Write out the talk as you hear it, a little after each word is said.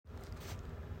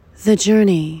The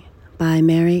Journey by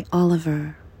Mary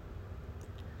Oliver.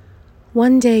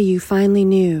 One day you finally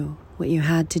knew what you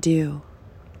had to do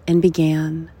and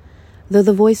began, though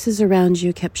the voices around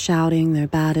you kept shouting their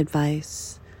bad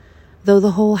advice, though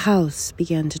the whole house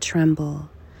began to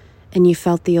tremble and you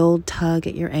felt the old tug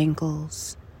at your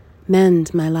ankles.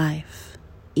 Mend my life,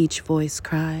 each voice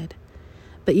cried.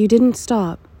 But you didn't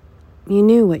stop. You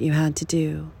knew what you had to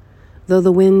do. Though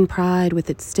the wind pried with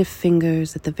its stiff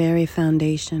fingers at the very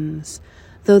foundations,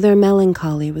 though their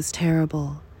melancholy was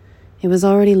terrible, it was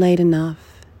already late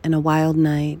enough and a wild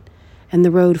night, and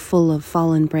the road full of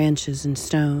fallen branches and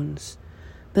stones.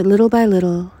 But little by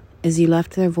little, as you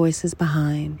left their voices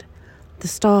behind, the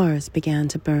stars began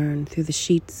to burn through the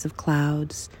sheets of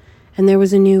clouds, and there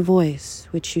was a new voice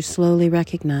which you slowly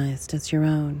recognized as your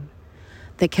own,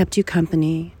 that kept you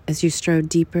company as you strode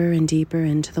deeper and deeper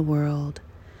into the world,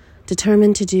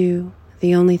 determined to do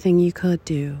the only thing you could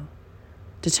do,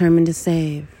 determined to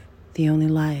save the only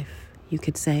life you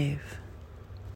could save.